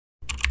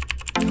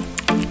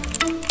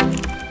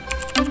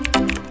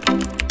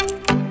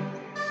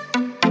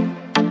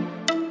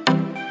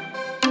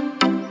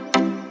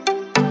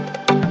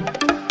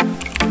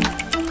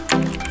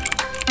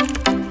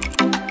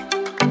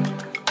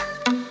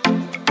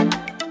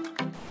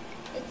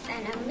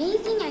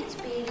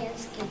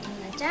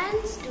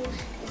chance to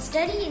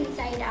study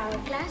inside our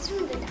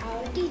classroom with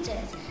our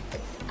teachers.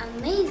 It's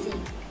amazing.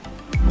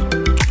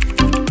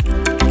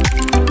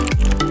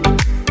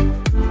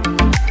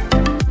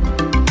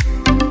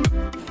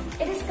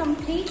 It is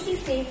completely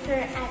safer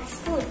at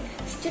school.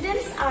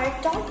 Students are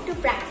taught to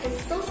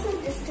practice social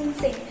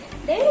distancing.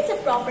 There is a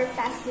proper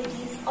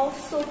facilities of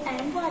soap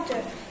and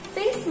water.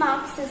 Face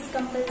masks is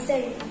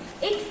compulsory.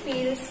 It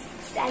feels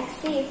as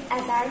safe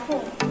as our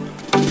home.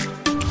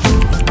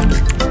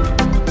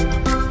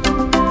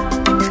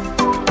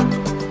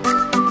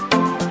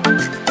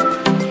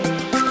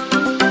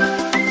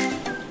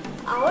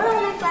 Our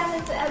online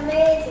classes are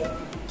amazing.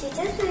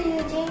 Teachers were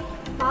using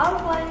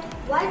PowerPoint,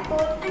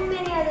 whiteboard and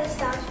many other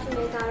stuff to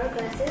make our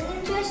classes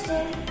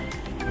interesting.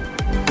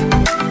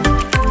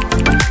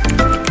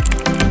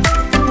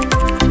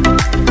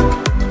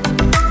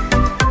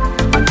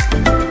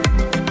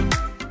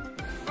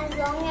 As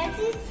long as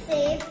it's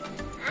safe,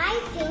 I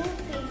think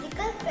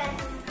physical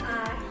classes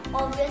are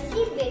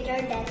obviously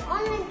better than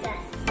online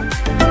classes.